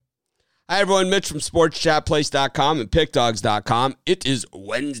Hi, everyone. Mitch from SportsChatPlace.com and PickDogs.com. It is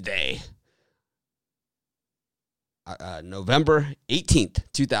Wednesday, November 18th,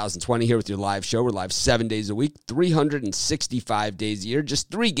 2020, here with your live show. We're live 7 days a week, 365 days a year.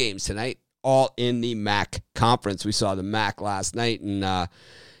 Just 3 games tonight, all in the MAC conference. We saw the MAC last night, and, I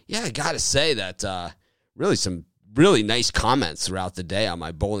got to say that really some really nice comments throughout the day on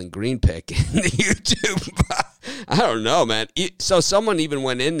my Bowling Green pick in the YouTube. I don't know, man. So someone even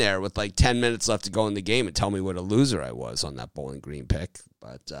went in there with like 10 minutes left to go in the game and tell me what a loser I was on that Bowling Green pick.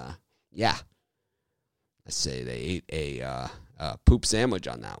 But, I say they ate a poop sandwich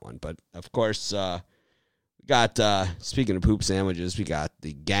on that one. But, of course, we got, speaking of poop sandwiches, we got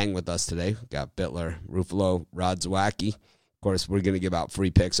the gang with us today. We got Bitler, Ruffalo, Rod Zawacki. Of course, we're going to give out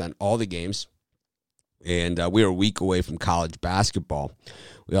free picks on all the games. And we are a week away from college basketball.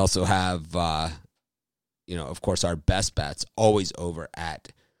 We also have, of course, our best bets always over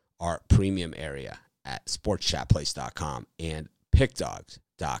at our premium area at sportschatplace.com and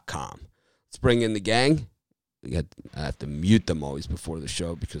pickdogs.com. Let's bring in the gang. I have to mute them always before the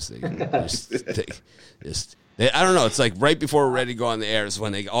show because they just I don't know. It's like right before we're ready to go on the air is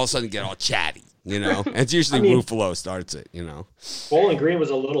when they all of a sudden get all chatty. And it's usually Ruffalo starts it, Bowling Green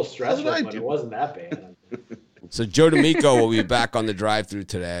was a little stressful, but it wasn't that bad. So Joe D'Amico will be back on the drive-through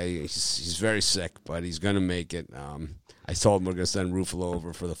today. He's very sick, but he's going to make it. I told him we're going to send Ruffalo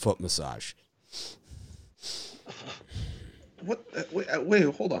over for the foot massage. What? Wait,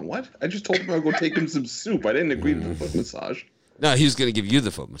 hold on. What? I just told him I'd go take him some soup. I didn't agree to the foot massage. No, he was going to give you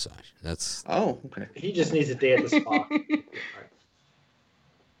the foot massage. That's. Oh, okay. He just needs a day at the spa.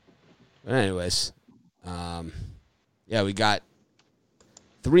 But anyways, we got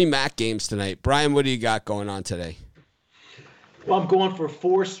 3 MAC games tonight. Brian, what do you got going on today? Well, I'm going for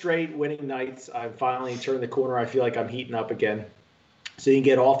 4 straight winning nights. I've finally turned the corner. I feel like I'm heating up again. So you can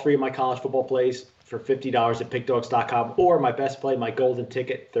get all 3 of my college football plays for $50 at pickdogs.com, or my best play, my golden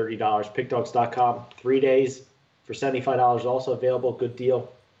ticket, $30, pickdogs.com. 3 days for $75 also available. Good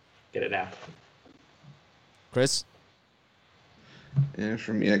deal. Get it now. Chris? Yeah,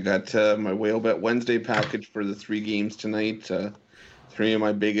 for me, I got my Whale Bet Wednesday package for the 3 games tonight. 3 of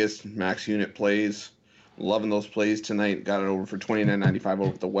my biggest max unit plays. Loving those plays tonight. Got it over for $29.95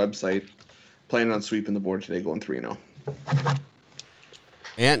 over the website. Planning on sweeping the board today, going 3-0.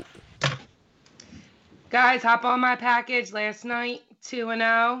 And guys, hop on my package last night,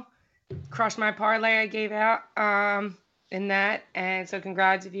 2-0. Crushed my parlay I gave out in that, and so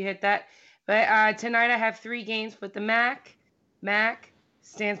congrats if you hit that. But tonight I have 3 games with the MAC. MAC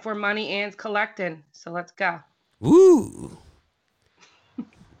stands for Money and Collecting. So let's go. Woo.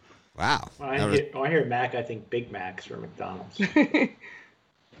 Wow. When I hear Mac, I think Big Macs from McDonald's.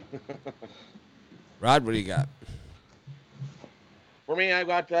 Rod, what do you got? For me, I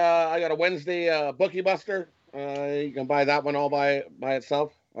got a Wednesday Bookie Buster. You can buy that one all by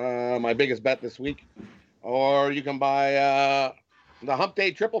itself. My biggest bet this week. Or you can buy the Hump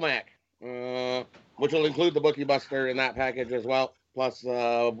Day Triple Mac. Which will include the Bookie Buster in that package as well, plus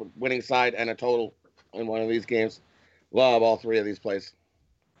winning side and a total in one of these games. Love all 3 of these plays.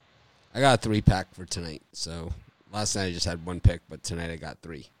 I got a 3-pack for tonight. So last night I just had 1 pick, but tonight I got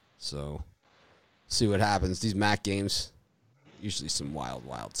 3. So see what happens. These MAC games, usually some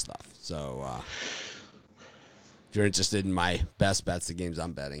wild stuff. So if you're interested in my best bets, the games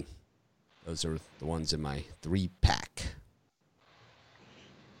I'm betting, those are the ones in my 3-pack.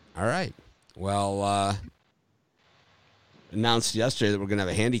 All right. Well, announced yesterday that we're going to have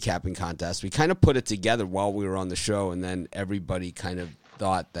a handicapping contest. We kind of put it together while we were on the show, and then everybody kind of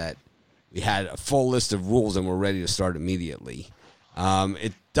thought that we had a full list of rules and we're ready to start immediately.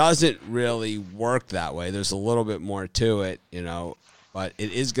 It doesn't really work that way. There's a little bit more to it, but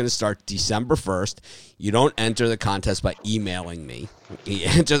it is going to start December 1st. You don't enter the contest by emailing me. You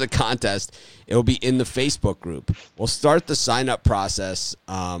enter the contest. It will be in the Facebook group. We'll start the sign-up process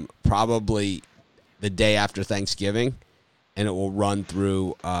probably the day after Thanksgiving, and it will run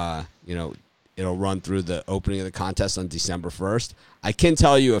through, it'll run through the opening of the contest on December 1st. I can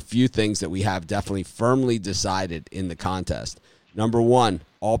tell you a few things that we have definitely firmly decided in the contest. Number 1,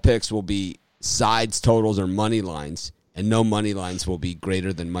 all picks will be sides, totals, or money lines, and no money lines will be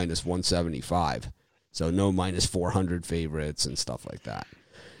greater than minus 175. So no minus 400 favorites and stuff like that.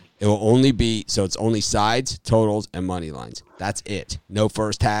 It will only be, so it's only sides, totals, and money lines. That's it. No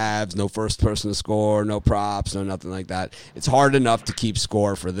first halves, no first person to score, no props, no nothing like that. It's hard enough to keep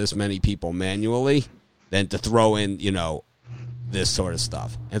score for this many people manually than to throw in, this sort of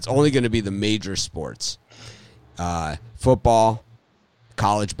stuff. And it's only going to be the major sports. Football,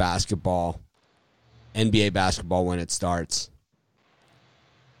 college basketball, NBA basketball when it starts.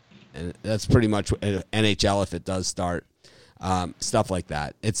 and that's pretty much NHL if it does start. Stuff like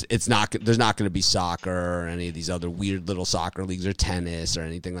that. It's not. There's not going to be soccer or any of these other weird little soccer leagues or tennis or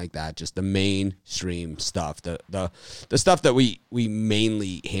anything like that. Just the mainstream stuff. The stuff that we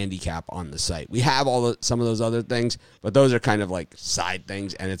mainly handicap on the site. We have some of those other things, but those are kind of like side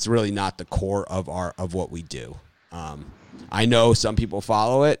things, and it's really not the core of what we do. I know some people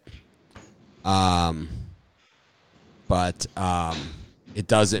follow it, but it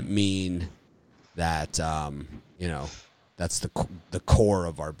doesn't mean that that's the core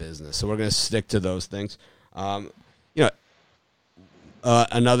of our business. So we're going to stick to those things.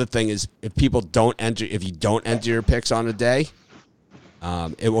 Another thing is if you don't enter your picks on a day,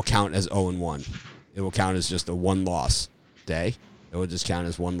 it will count as 0-1. It will count as just a 1-loss day. It will just count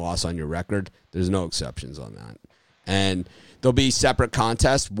as 1 loss on your record. There's no exceptions on that. And there'll be separate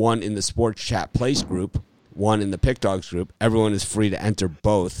contests, one in the Sports Chat Place group, one in the Pick Dogs group. Everyone is free to enter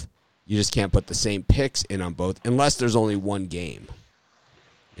both. You just can't put the same picks in on both unless there's only one game.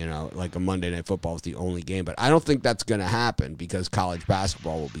 Like a Monday Night Football is the only game. But I don't think that's going to happen because college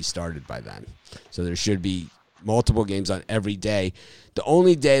basketball will be started by then. So there should be multiple games on every day. The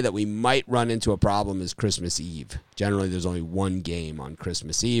only day that we might run into a problem is Christmas Eve. Generally, there's only one game on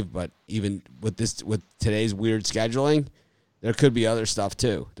Christmas Eve. But even with today's weird scheduling, there could be other stuff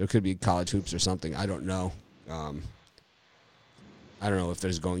too. There could be college hoops or something. I don't know. I don't know if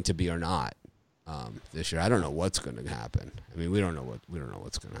there's going to be or not this year. I don't know what's going to happen. I mean, we don't know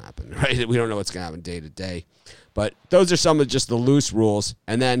what's going to happen, right? We don't know what's going to happen day to day. But those are some of just the loose rules.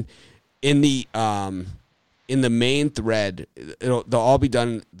 And then in the main thread, they'll all be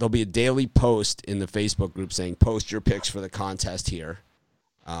done. There'll be a daily post in the Facebook group saying, "Post your picks for the contest here."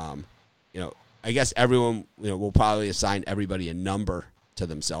 I guess everyone will probably assign everybody a number to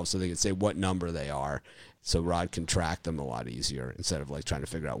themselves so they can say what number they are. So Rod can track them a lot easier instead of like trying to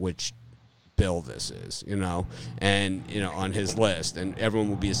figure out which bill this is, and on his list. And everyone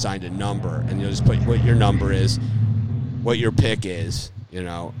will be assigned a number, and you'll just put what your number is, what your pick is,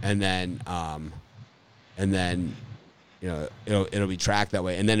 and then it'll be tracked that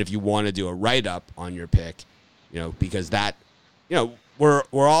way. And then if you want to do a write up on your pick, because that, we're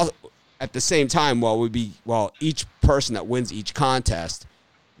all at the same time while each person that wins each contest,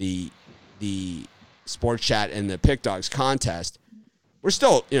 the Sports Chat and the Pick Dogs contest, we're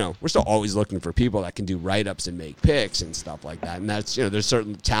still always looking for people that can do write-ups and make picks and stuff like that. And that's, there's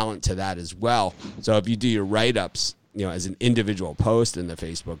certain talent to that as well. So if you do your write-ups, as an individual post in the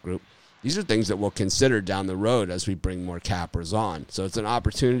Facebook group, these are things that we'll consider down the road as we bring more cappers on. So it's an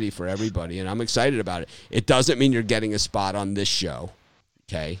opportunity for everybody, and I'm excited about it. It doesn't mean you're getting a spot on this show,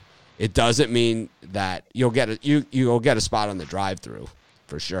 okay? It doesn't mean that you'll get a spot on the drive-through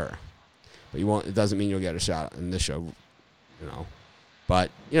for sure. But you won't. It doesn't mean you'll get a shot in this show,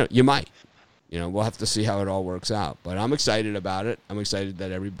 But you might. We'll have to see how it all works out. But I'm excited about it. I'm excited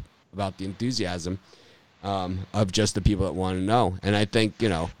about the enthusiasm of just the people that want to know. And I think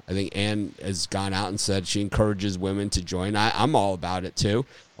Ann has gone out and said she encourages women to join. I'm all about it too.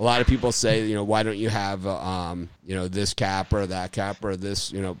 A lot of people say, why don't you have this cap or that cap or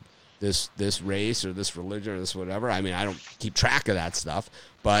this this race or this religion or this whatever. I mean, I don't keep track of that stuff,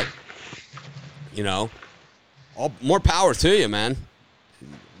 but all more power to you, man.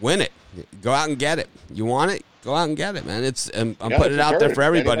 Win it. Go out and get it. You want it? Go out and get it, man. I'm putting it out there for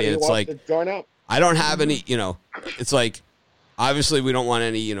everybody. And it's like, join up. I don't have any, it's like, obviously we don't want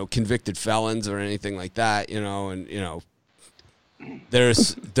any, convicted felons or anything like that, and,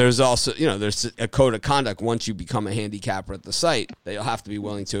 there's also, there's a code of conduct once you become a handicapper at the site that you'll have to be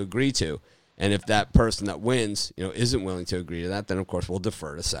willing to agree to. And if that person that wins, isn't willing to agree to that, then of course we'll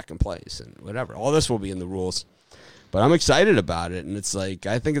defer to second place and whatever. All this will be in the rules. But I'm excited about it, and it's like,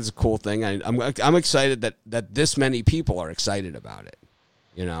 I think it's a cool thing. I'm excited that this many people are excited about it.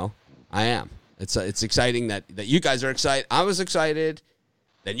 I am. It's exciting that you guys are excited. I was excited.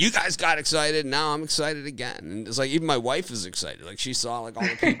 Then you guys got excited. Now I'm excited again. And it's like, even my wife is excited. Like, she saw like all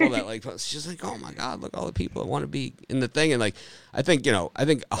the people that she's like, oh my God, look, all the people that want to be in the thing. And like, I think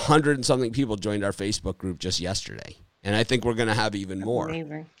 100 and something people joined our Facebook group just yesterday. And I think we're going to have even more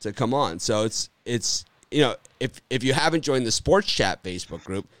to come on. So it's if you haven't joined the Sports Chat Facebook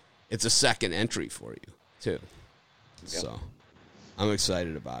group, it's a second entry for you too. Yep. So I'm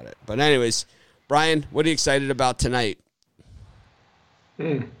excited about it. But anyways, Brian, what are you excited about tonight?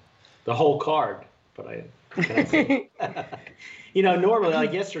 The whole card, but normally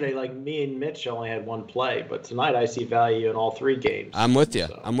like yesterday, like me and Mitch only had one play, but tonight I see value in all three games. I'm with you.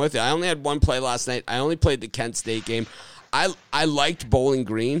 I only had one play last night. I only played the Kent State game. I liked Bowling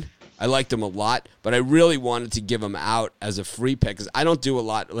Green. I liked him a lot, but I really wanted to give him out as a free pick because I don't do a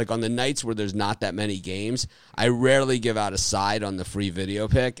lot. Like on the nights where there's not that many games, I rarely give out a side on the free video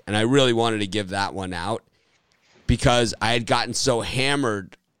pick, and I really wanted to give that one out because I had gotten so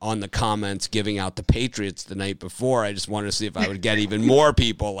hammered on the comments giving out the Patriots the night before. I just wanted to see if I would get even more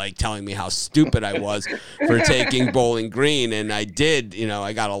people like telling me how stupid I was for taking Bowling Green, and I did.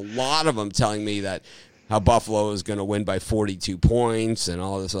 I got a lot of them telling me that how Buffalo was going to win by 42 points and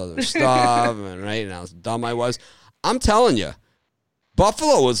all this other stuff, and how dumb I was. I'm telling you,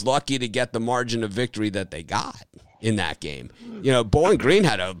 Buffalo was lucky to get the margin of victory that they got in that game. Bowling Green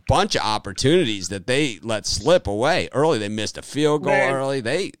had a bunch of opportunities that they let slip away early. They missed a field goal early.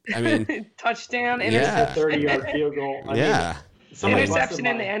 Touchdown, interception, 30-yard field goal. Interception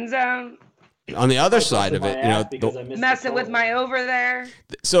in the end zone. On the other side of it, messing with my over there.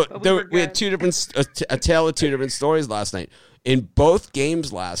 So we had a tale of two different stories last night. In both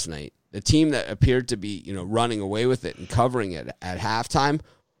games last night, the team that appeared to be running away with it and covering it at halftime,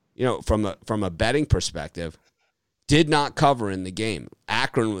 from a betting perspective, did not cover in the game.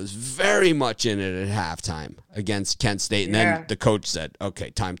 Akron was very much in it at halftime against Kent State, and then the coach said, "Okay,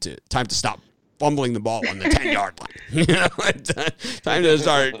 time to stop fumbling the ball on the 10-yard line. Time to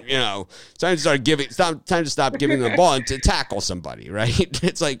stop giving the ball and to tackle somebody, right?"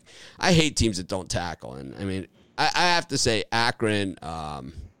 It's like, I hate teams that don't tackle. And I mean, I have to say Akron,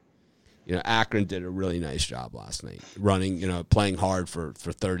 Akron did a really nice job last night running, playing hard for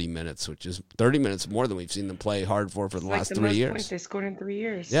 30 minutes, which is 30 minutes more than we've seen them play hard for the last 3 years. Points they scored in 3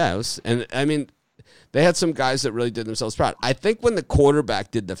 years. Yeah, it was, and I mean, they had some guys that really did themselves proud. I think when the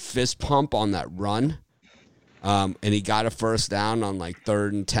quarterback did the fist pump on that run, and he got a first down on like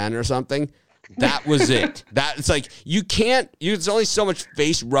 3rd and 10 or something, that was it. It's like there's only so much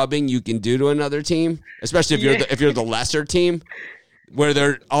face rubbing you can do to another team, especially if you're the lesser team, where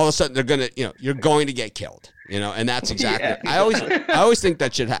they're all of a sudden they're gonna you're going to get killed. And that's exactly. I always think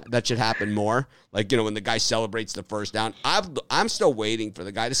that should happen more. Like when the guy celebrates the first down, I'm still waiting for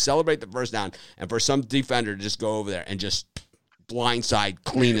the guy to celebrate the first down and for some defender to just go over there and just blindside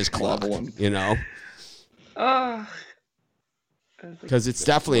clean his clock. Because it's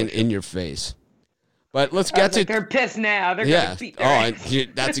definitely an in your face. But let's get to. They're pissed now. They're gonna beat their ass.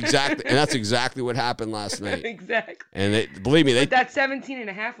 That's exactly what happened last night. Exactly. And believe me, that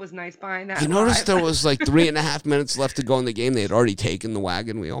 17.5 was nice behind that. You noticed there was like 3.5 minutes left to go in the game. They had already taken the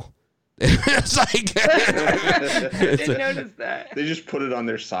wagon wheel. It's like I didn't notice that. They just put it on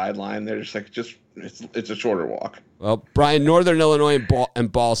their sideline. They're just like, it's a shorter walk. Well, Brian, Northern Illinois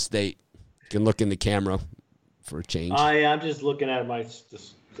and Ball State. You can look in the camera for a change. I'm just looking at my.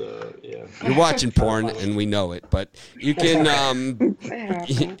 You're watching porn, and we know it, but you can.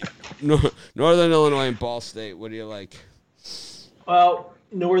 Northern Illinois and Ball State. What do you like? Well,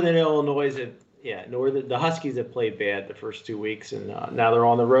 Northern Illinois the Huskies have played bad the first 2 weeks, and now they're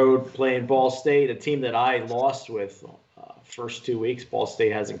on the road playing Ball State, a team that I lost with first 2 weeks. Ball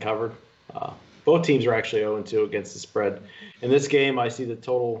State hasn't covered. Both teams are actually 0-2 against the spread. In this game, I see the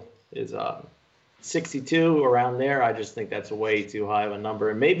total is 62, around there. I just think that's a way too high of a number.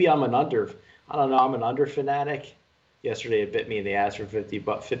 And maybe I'm an under. I don't know. I'm an under fanatic. Yesterday it bit me in the ass for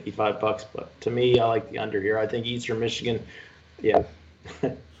 $55, but to me, I like the under here. I think Eastern Michigan, I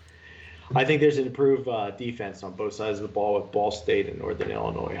think there's an improved defense on both sides of the ball with Ball State and Northern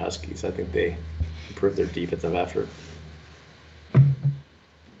Illinois Huskies. I think they improved their defensive effort.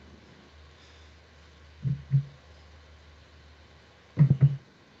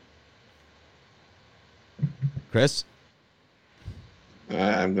 Chris?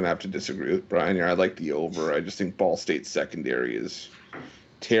 I'm going to have to disagree with Brian here. I like the over. I just think Ball State's secondary is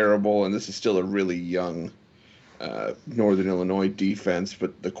terrible, and this is still a really young Northern Illinois defense,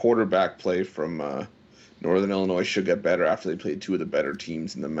 but the quarterback play from Northern Illinois should get better after they played two of the better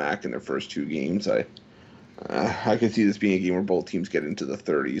teams in the MAC in their first 2 games. I can see this being a game where both teams get into the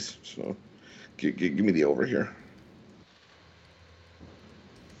 30s, so give me the over here.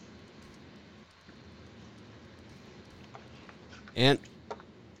 And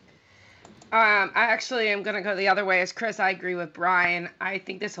I actually am going to go the other way as Chris. I agree with Brian. I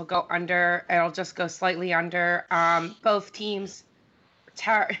think this will go under. It'll just go slightly under. Both teams,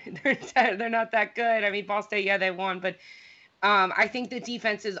 they're not that good. I mean, Ball State, they won, but I think the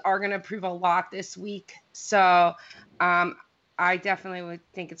defenses are going to prove a lot this week. So I definitely would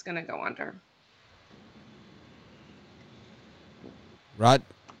think it's going to go under. Rod?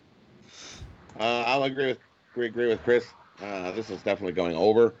 I'll agree with Chris. This is definitely going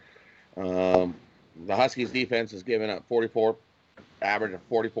over. The Huskies defense is giving up average of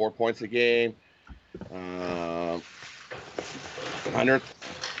 44 points a game. 100th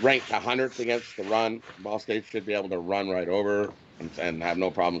ranked 100th against the run. Ball State should be able to run right over and have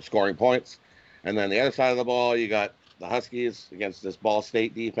no problem scoring points. And then the other side of the ball, you got the Huskies against this Ball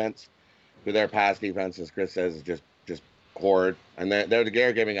State defense, who their pass defense, as Chris says, is just horrid. And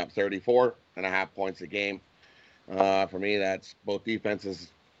they're giving up 34.5 points a game. For me, that's both defenses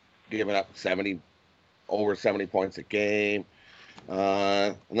giving up over 70 points a game.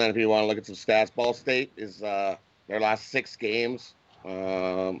 And then if you want to look at some stats, Ball State is their last 6 games. They're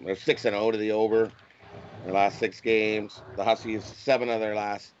 6-0 to the over. Their last 6 games. The Huskies, 7 of their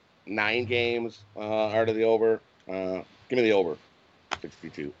last 9 games are to the over. Give me the over,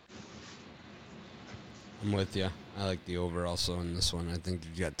 62. I'm with you. I like the over also in this one. I think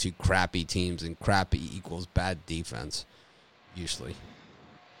you got 2 crappy teams, and crappy equals bad defense, usually.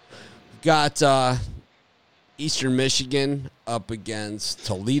 Got Eastern Michigan up against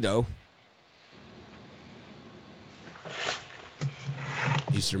Toledo.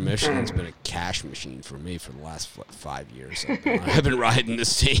 Eastern Michigan's been a cash machine for me for the last 5 years. I've been riding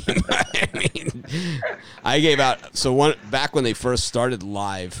this team. I mean, I gave out back when they first started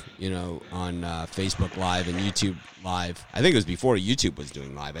live, on Facebook Live and YouTube Live. I think it was before YouTube was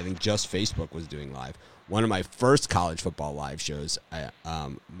doing live. I think just Facebook was doing live. One of my first college football live shows,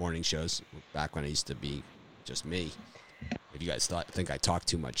 morning shows, back when I used to be just me. If you guys think I talk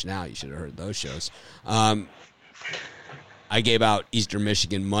too much now, you should have heard those shows. I gave out Eastern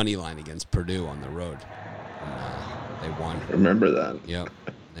Michigan money line against Purdue on the road. And, they won. Remember that? Yep,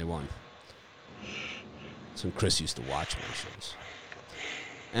 they won. So Chris used to watch my shows.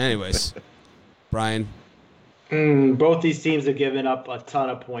 Anyways, Brian. Both these teams have given up a ton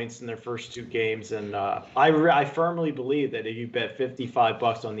of points in their first 2 games, and I firmly believe that if you bet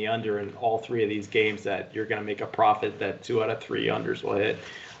 $55 on the under in all 3 of these games, that you're going to make a profit. That 2 out of 3 unders will hit.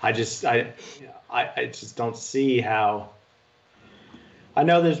 I just don't see how. I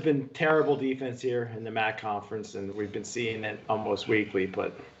know there's been terrible defense here in the MAC conference, and we've been seeing it almost weekly,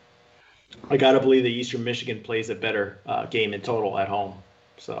 but I got to believe that Eastern Michigan plays a better game in total at home.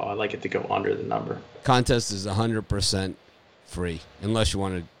 So I like it to go under the number. Contest is 100% free, unless you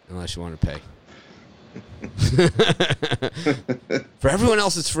want to pay. For everyone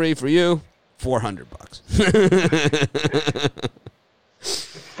else, it's free. For you, $400.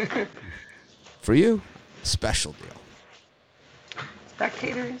 For you, special deal.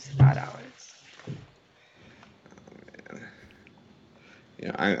 Spectators, $5.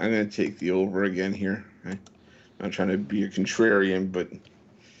 Yeah, I'm going to take the over again here. I'm not trying to be a contrarian, but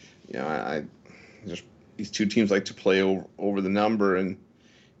I just these 2 teams like to play over the number, and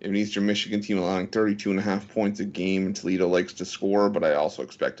an Eastern Michigan team allowing 32.5 points a game, and Toledo likes to score, but I also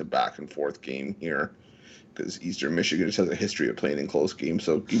expect a back and forth game here because Eastern Michigan just has a history of playing in close games.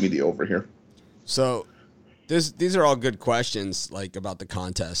 So give me the over here. So these are all good questions, like about the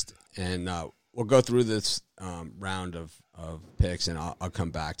contest, and we'll go through this round of picks, and I'll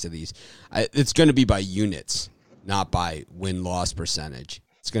come back to these. It's going to be by units, not by win-loss percentage.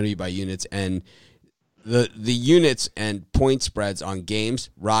 It's going to be by units, and the units and point spreads on games,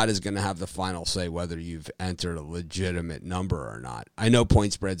 Rod is going to have the final say whether you've entered a legitimate number or not. I know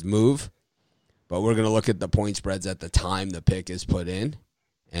point spreads move, but we're going to look at the point spreads at the time the pick is put in,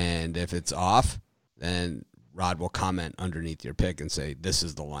 and if it's off, then Rod will comment underneath your pick and say, this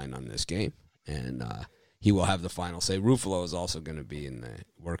is the line on this game. And he will have the final say. Ruffalo is also going to be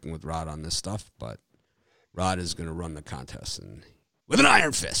working with Rod on this stuff, but Rod is going to run the contest with an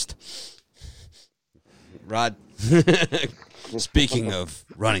iron fist. Rod, speaking of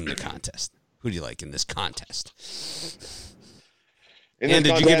running the contest, who do you like in this contest? And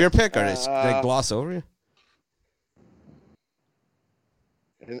did you give your pick, or did they gloss over you?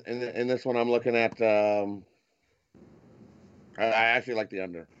 In this one, I'm looking at. I actually like the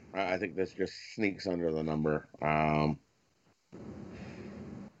under. I think this just sneaks under the number.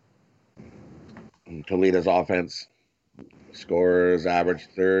 Toledo's offense scores average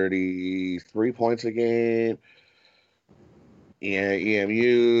 33 points a game.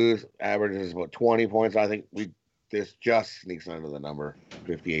 EMU's averages about 20 points. I think this just sneaks under the number,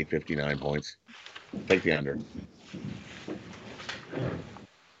 58, 59 points. Take the under.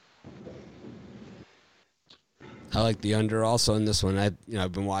 I like the under also in this one. I've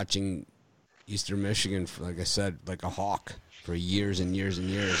been watching Eastern Michigan, for, like I said, like a hawk for years and years and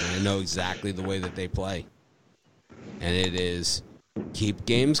years, and I know exactly the way that they play. And it is keep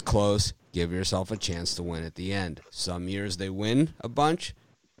games close, give yourself a chance to win at the end. Some years they win a bunch,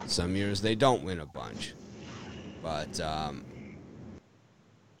 some years they don't win a bunch. But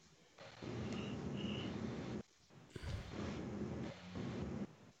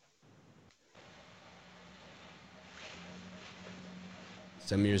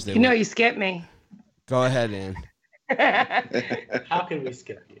Some years they You know, win. you skipped me. Go ahead, Ann. How can we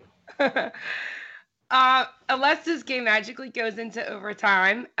skip you? Unless this game magically goes into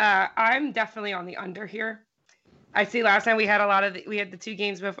overtime, I'm definitely on the under here. I see last time we had we had the 2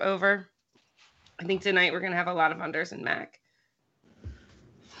 games with over. I think tonight we're going to have a lot of unders in MAC.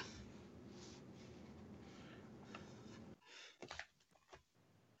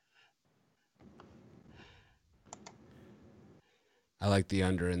 I like the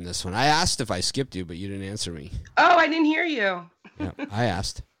under in this one. I asked if I skipped you, but you didn't answer me. Oh, I didn't hear you. Yeah, I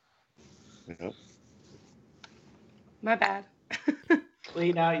asked. Yep. My bad.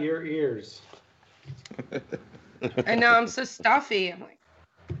 Clean out your ears. I know, I'm so stuffy. I'm like,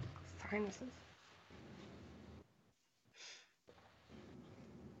 sinuses.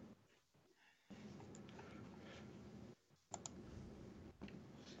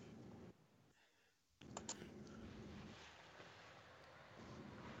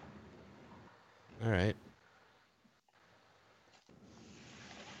 All right.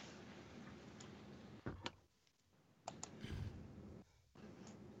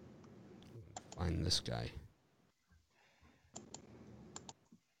 Find this guy.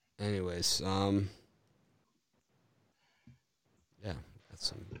 Anyways, yeah, that's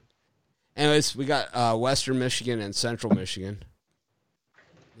some. Anyways, we got Western Michigan and Central Michigan.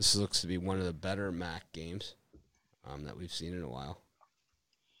 This looks to be one of the better MAC games that we've seen in a while.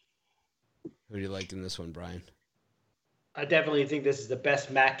 Who do you like in this one, Brian? I definitely think this is the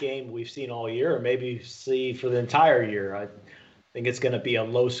best MAC game we've seen all year, or maybe see for the entire year. I think it's going to be a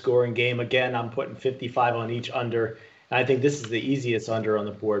low-scoring game. Again, I'm putting 55 on each under. And I think this is the easiest under on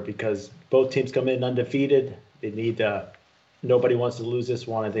the board because both teams come in undefeated. They need nobody wants to lose this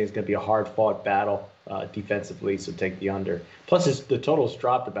one. I think it's going to be a hard-fought battle defensively, so take the under. Plus, the total's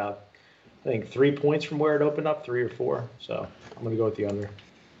dropped about, I think, 3 points from where it opened up, 3 or 4. So I'm going to go with the under.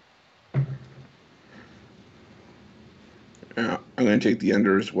 Yeah, I'm going to take the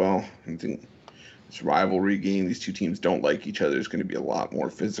under as well. I think it's a rivalry game. These two teams don't like each other. There's going to be a lot more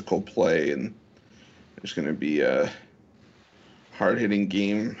physical play, and there's going to be a hard-hitting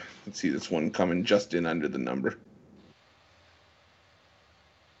game. Let's see this one coming just in under the number.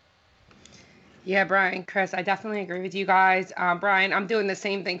 Yeah, Brian, Chris, I definitely agree with you guys. Brian, I'm doing the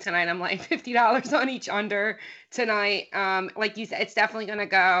same thing tonight. I'm like $50 on each under tonight. Like you said, it's definitely going to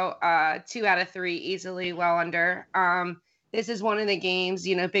go 2 out of 3 easily well under. This is one of the games,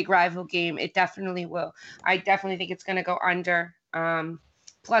 big rival game. It definitely will. I definitely think it's going to go under.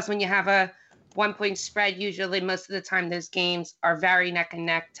 Plus, when you have a 1-point spread, usually most of the time those games are very neck and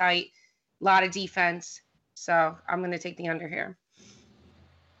neck tight, a lot of defense. So I'm going to take the under here.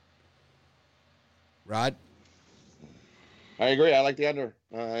 Rod? I agree. I like the under.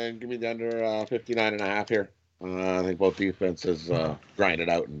 Give me the under 59.5 here. I think both defenses grind it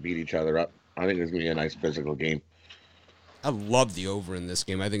out and beat each other up. I think it's going to be a nice physical game. I love the over in this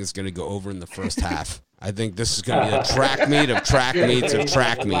game. I think it's going to go over in the first half. I think this is going to be a track meet of track meets of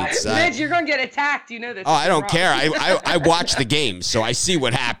track meets. Mitch, you're going to get attacked. You know this. Oh, I don't care. I watch the games, so I see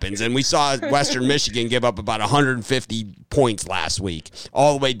what happens. And we saw Western Michigan give up about 150 points last week,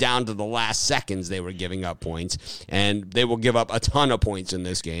 all the way down to the last seconds they were giving up points. And they will give up a ton of points in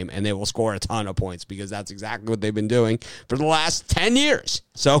this game, and they will score a ton of points because that's exactly what they've been doing for the last 10 years.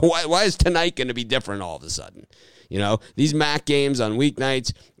 So why is tonight going to be different all of a sudden? These MAC games on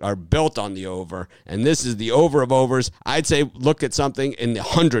weeknights are built on the over, and this is the over of overs. I'd say look at something in the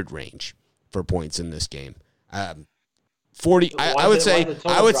 100 range for points in this game. 40. I would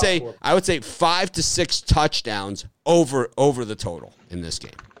say 5 to 6 touchdowns over the total in this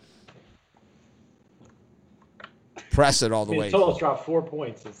game. Press it all the way. The total's dropped 4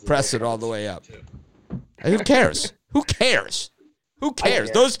 points. Press it all the way up. Who cares? Who cares? Who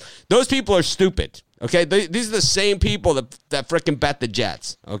cares? Those people are stupid. Okay, these are the same people that frickin' bet the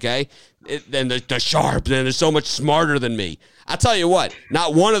Jets. Okay, and they're sharp, and they're so much smarter than me. I tell you what,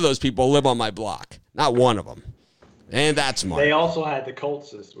 not one of those people live on my block. Not one of them, and that's smart. They also had the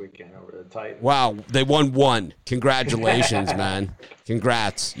Colts this weekend over the Titans. Wow, they won one. Congratulations, man.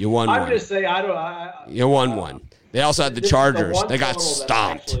 Congrats, you won one. I'm just saying, you won one. They also had the Chargers. They got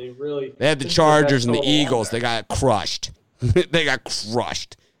stomped. They had the Chargers and the Eagles. They got crushed. They got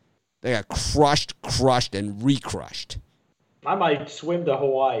crushed. They got crushed, and re-crushed. I might swim to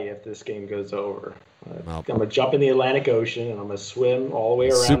Hawaii if this game goes over. I'm going to jump in the Atlantic Ocean, and I'm going to swim all the way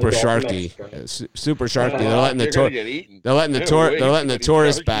around. Super Sharky. Super Sharky. They're letting the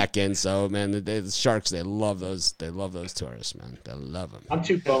tourists back in. So, man, the sharks, they love those tourists, man. They love them. I'm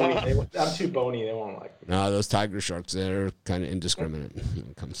too bony. I'm too bony. They won't like me. No, those tiger sharks, they're kind of indiscriminate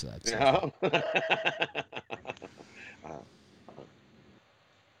when it comes to that stuff.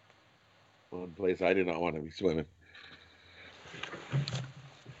 One place I do not want to be swimming.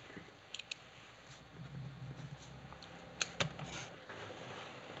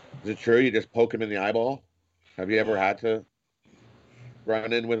 Is it true you just poke him in the eyeball? Have you ever had to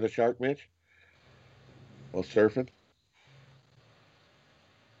run in with a shark, Mitch? While surfing?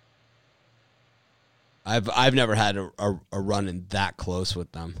 I've never had a run in that close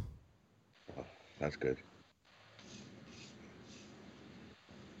with them. Oh, that's good.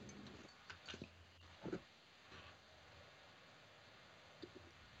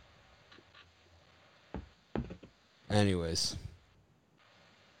 Anyways.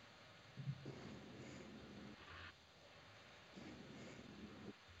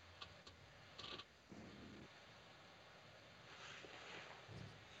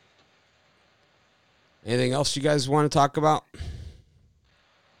 Anything else you guys want to talk about?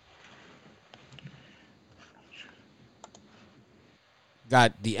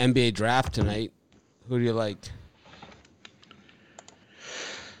 Got the NBA draft tonight. Who do you like?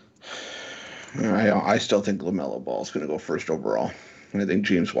 I still think LaMelo Ball is going to go first overall. And I think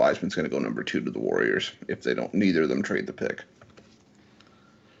James Wiseman's going to go number 2 to the Warriors if they don't, neither of them trade the pick.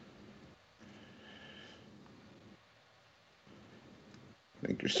 I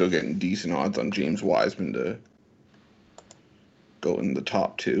think you're still getting decent odds on James Wiseman to go in the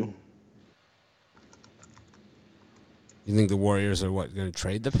top 2. You think the Warriors are going to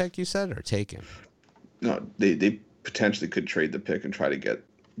trade the pick, you said, or take him? No, they potentially could trade the pick and try to get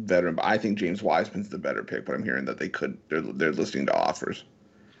veteran, but I think James Wiseman's the better pick, but I'm hearing that they're listening to offers.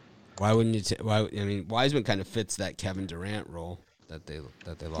 Why wouldn't you Wiseman kind of fits that Kevin Durant role that they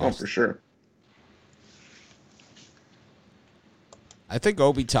lost. Oh, for sure. I think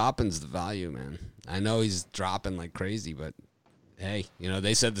Obi Toppin's the value, man. I know he's dropping like crazy, but hey,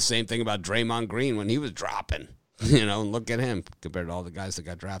 they said the same thing about Draymond Green when he was dropping. And look at him compared to all the guys that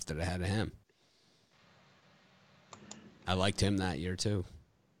got drafted ahead of him. I liked him that year too.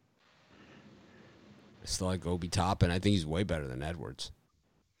 I still like Obi Toppin. I think he's way better than Edwards.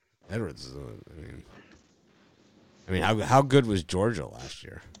 Edwards, how good was Georgia last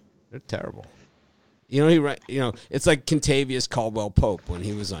year? They're terrible. It's like Kentavious Caldwell-Pope when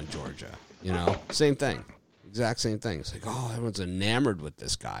he was on Georgia. Same thing, exact same thing. It's like, oh, everyone's enamored with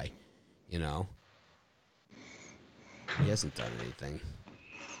this guy. He hasn't done anything.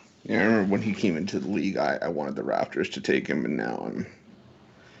 Yeah, I remember when he came into the league, I wanted the Raptors to take him, and now I'm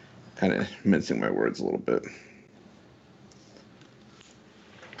kind of mincing my words a little bit.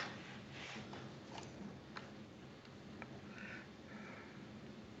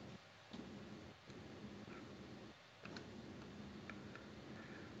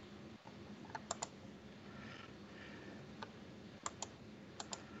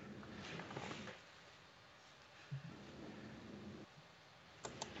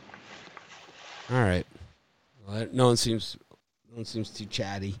 All right. Well, no one seems too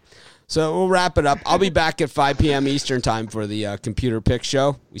chatty. So we'll wrap it up. I'll be back at 5 p.m. Eastern time for the computer pick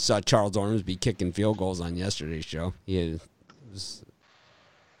show. We saw Charles Ormsby kicking field goals on yesterday's show. He's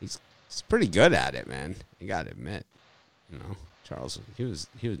pretty good at it, man. You got to admit. Charles, he was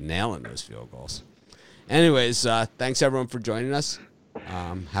nailing those field goals. Anyways, thanks everyone for joining us.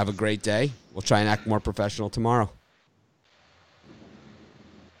 Have a great day. We'll try and act more professional tomorrow.